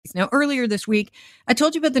States. Now, earlier this week, I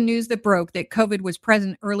told you about the news that broke that COVID was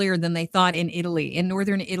present earlier than they thought in Italy. In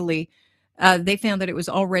northern Italy, they found that it was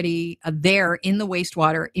already there in the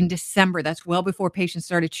wastewater in December. That's well before patients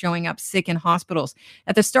started showing up sick in hospitals.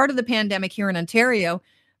 At the start of the pandemic here in Ontario,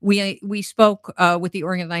 we spoke with the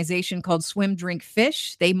organization called Swim Drink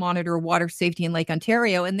Fish. They monitor water safety in Lake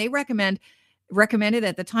Ontario, and they recommended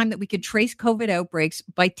at the time that we could trace COVID outbreaks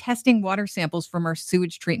by testing water samples from our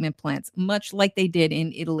sewage treatment plants, much like they did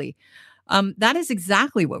in Italy. That is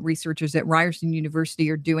exactly what researchers at Ryerson University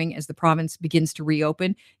are doing as the province begins to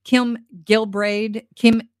reopen.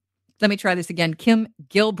 Let me try this again. Kim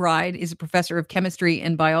Gilbride is a professor of chemistry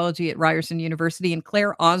and biology at Ryerson University, and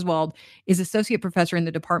Claire Oswald is associate professor in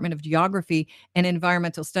the Department of Geography and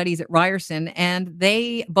Environmental Studies at Ryerson. And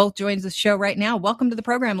they both join the show right now. Welcome to the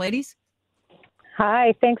program, ladies.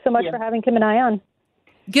 Hi, thanks so much for having Kim and I on.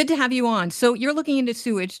 Good to have you on. So you're looking into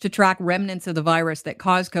sewage to track remnants of the virus that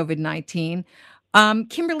caused COVID-19.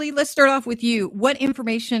 Kimberly, let's start off with you. What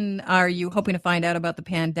information are you hoping to find out about the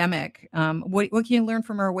pandemic? What can you learn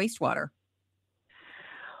from our wastewater?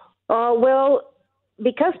 Well,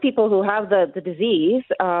 because people who have the disease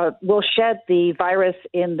will shed the virus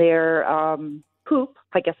in their poop,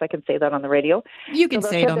 I guess I can say that on the radio. You can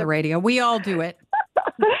say it on the radio. We all do it.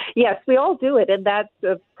 Yes, we all do it. And that's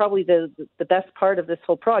probably the best part of this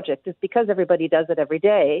whole project is because everybody does it every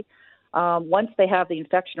day. Once they have the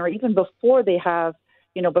infection, or even before they have,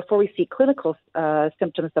 before we see clinical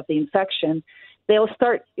symptoms of the infection,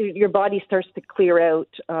 your body starts to clear out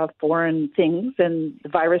foreign things, and the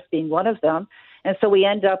virus being one of them. And so we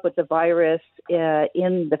end up with the virus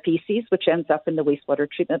in the feces, which ends up in the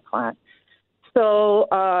wastewater treatment plant.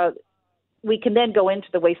 So we can then go into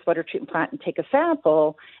the wastewater treatment plant and take a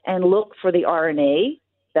sample and look for the RNA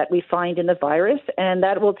that we find in the virus, and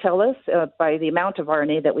that will tell us, by the amount of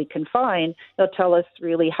RNA that we can find, it'll tell us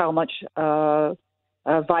really how much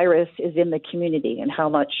virus is in the community and how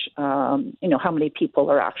much, how many people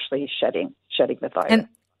are actually shedding the virus. And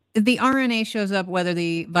the RNA shows up whether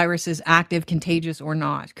the virus is active, contagious, or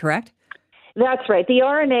not, correct? That's right. The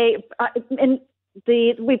RNA,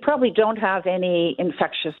 we probably don't have any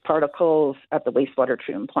infectious particles at the wastewater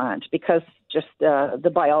treatment plant because just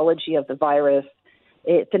the biology of the virus.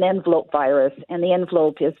 It's an envelope virus, and the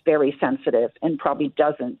envelope is very sensitive and probably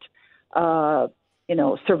doesn't,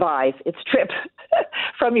 survive its trip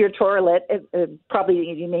from your toilet. Probably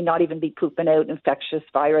you may not even be pooping out infectious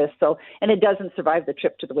virus. And it doesn't survive the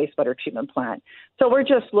trip to the wastewater treatment plant. So we're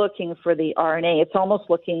just looking for the RNA. It's almost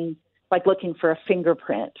looking for a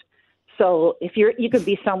fingerprint. So if you could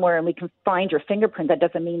be somewhere and we can find your fingerprint, that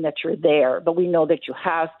doesn't mean that you're there, but we know that you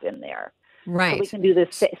have been there. Right. So we can do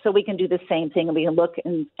this. So we can do the same thing, and we can look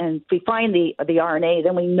and if we find the RNA,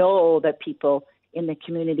 then we know that people in the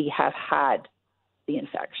community have had the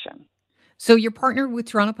infection. So you're partnered with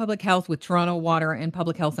Toronto Public Health, with Toronto Water and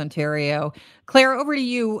Public Health Ontario. Claire, over to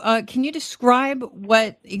you. Can you describe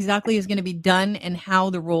what exactly is going to be done and how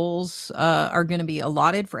the roles are going to be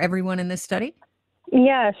allotted for everyone in this study?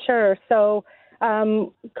 Yeah, sure. So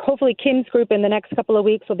hopefully Kim's group in the next couple of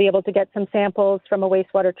weeks will be able to get some samples from a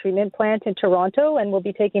wastewater treatment plant in Toronto, and we'll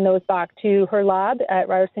be taking those back to her lab at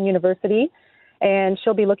Ryerson University. And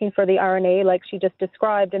she'll be looking for the RNA like she just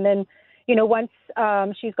described. And then, once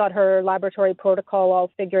she's got her laboratory protocol all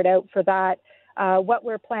figured out for that, what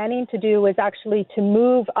we're planning to do is actually to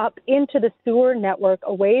move up into the sewer network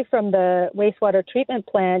away from the wastewater treatment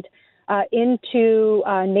plant into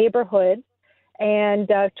neighborhoods and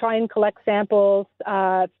try and collect samples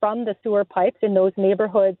from the sewer pipes in those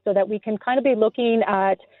neighborhoods so that we can kind of be looking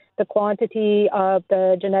at the quantity of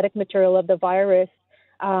the genetic material of the virus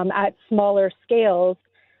at smaller scales.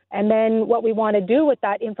 And then what we want to do with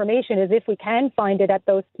that information is, if we can find it at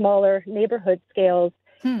those smaller neighborhood scales,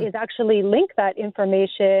 is actually link that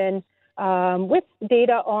information with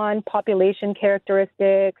data on population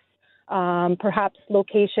characteristics, perhaps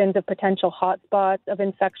locations of potential hotspots of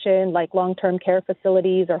infection, like long-term care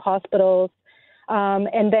facilities or hospitals.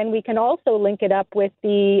 And then we can also link it up with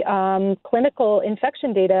the clinical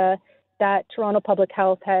infection data that Toronto Public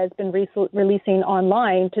Health has been releasing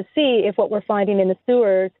online to see if what we're finding in the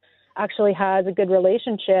sewers actually has a good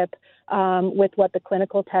relationship with what the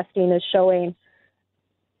clinical testing is showing.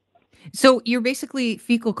 So you're basically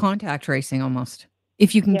fecal contact tracing almost.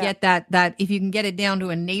 If you can get that if you can get it down to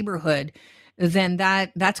a neighborhood, then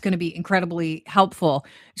that's going to be incredibly helpful.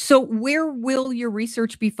 So where will your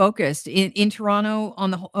research be focused? In Toronto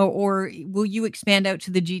or will you expand out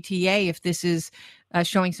to the GTA if this is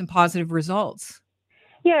showing some positive results?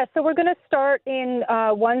 Yeah, so we're going to start in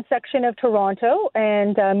one section of Toronto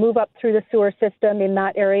and move up through the sewer system in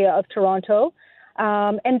that area of Toronto.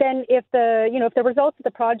 And then if the results of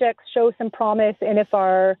the projects show some promise, and if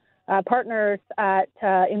our partners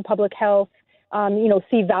in public health,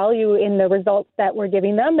 see value in the results that we're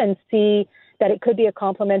giving them and see that it could be a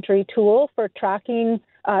complementary tool for tracking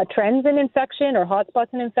trends in infection or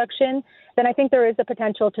hotspots in infection, then I think there is a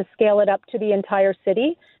potential to scale it up to the entire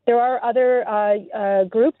city. There are other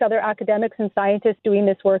groups, other academics and scientists doing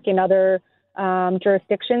this work in other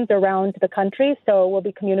jurisdictions around the country. So we'll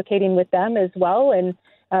be communicating with them as well and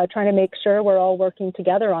trying to make sure we're all working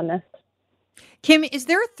together on this. Kim, is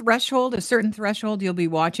there a certain threshold you'll be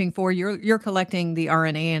watching for? You're collecting the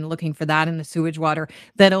RNA and looking for that in the sewage water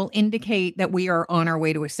that'll indicate that we are on our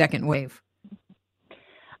way to a second wave?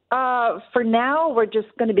 For now, we're just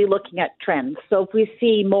going to be looking at trends. So if we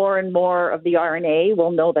see more and more of the RNA,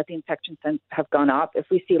 we'll know that the infections have gone up. If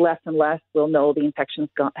we see less and less, we'll know the infections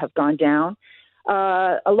have gone down.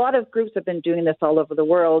 A lot of groups have been doing this all over the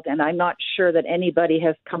world, and I'm not sure that anybody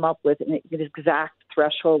has come up with an exact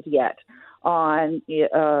threshold yet on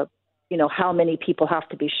how many people have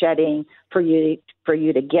to be shedding for you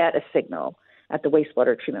to get a signal at the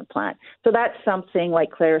wastewater treatment plant. So that's something,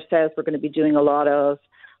 like Claire says, we're going to be doing a lot of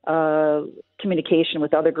communication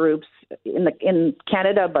with other groups in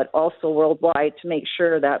Canada, but also worldwide, to make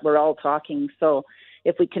sure that we're all talking. So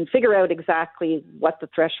if we can figure out exactly what the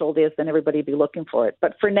threshold is, then everybody will be looking for it.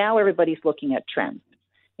 But for now, everybody's looking at trends.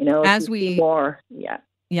 As we more,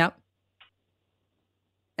 Yep.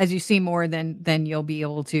 As you see more, then you'll be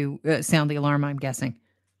able to sound the alarm, I'm guessing.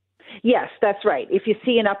 Yes, that's right. If you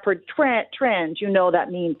see an upward trend, that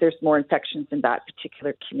means there's more infections in that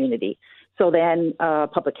particular community. So then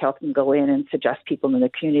public health can go in and suggest people in the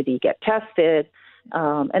community get tested,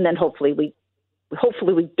 and then hopefully we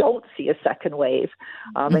don't see a second wave.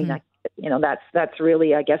 And that's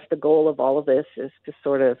really, I guess, the goal of all of this, is to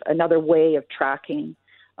sort of another way of tracking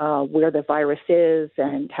where the virus is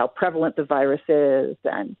and how prevalent the virus is,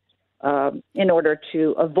 and in order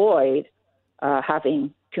to avoid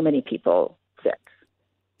having too many people sick.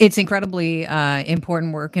 It's incredibly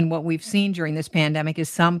important work. And what we've seen during this pandemic is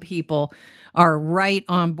some people are right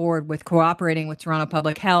on board with cooperating with Toronto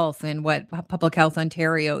Public Health and what Public Health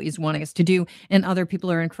Ontario is wanting us to do. And other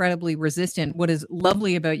people are incredibly resistant. What is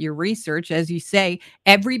lovely about your research, as you say,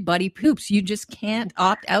 everybody poops. You just can't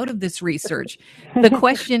opt out of this research. The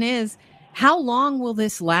question is, how long will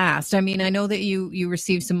this last? I mean, I know that you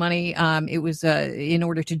received some money. It was in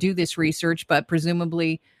order to do this research, but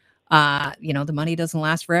presumably, the money doesn't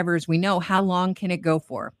last forever, as we know. How long can it go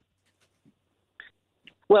for?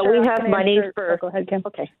 Well, we have money for. Go ahead, Kim.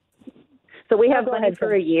 Okay. So we have money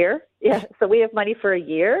for a year. Yeah. So we have money for a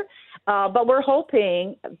year. But we're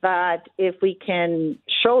hoping that if we can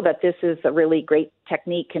show that this is a really great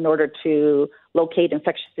technique in order to locate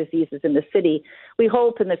infectious diseases in the city, we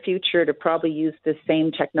hope in the future to probably use the same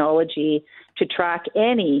technology to track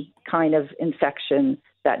any kind of infection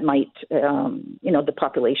that might, the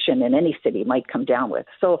population in any city might come down with.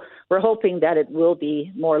 So we're hoping that it will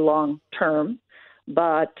be more long term.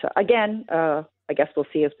 But again, I guess we'll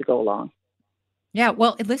see as we go along. Yeah,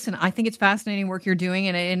 well, listen, I think it's fascinating work you're doing,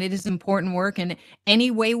 and it is important work. And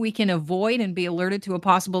any way we can avoid and be alerted to a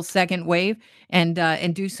possible second wave and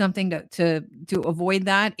do something to avoid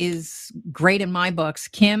that is great in my books.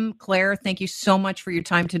 Kim, Claire, thank you so much for your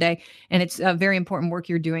time today, and it's very important work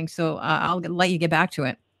you're doing. So I'll let you get back to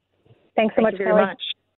it. Thanks so much very much.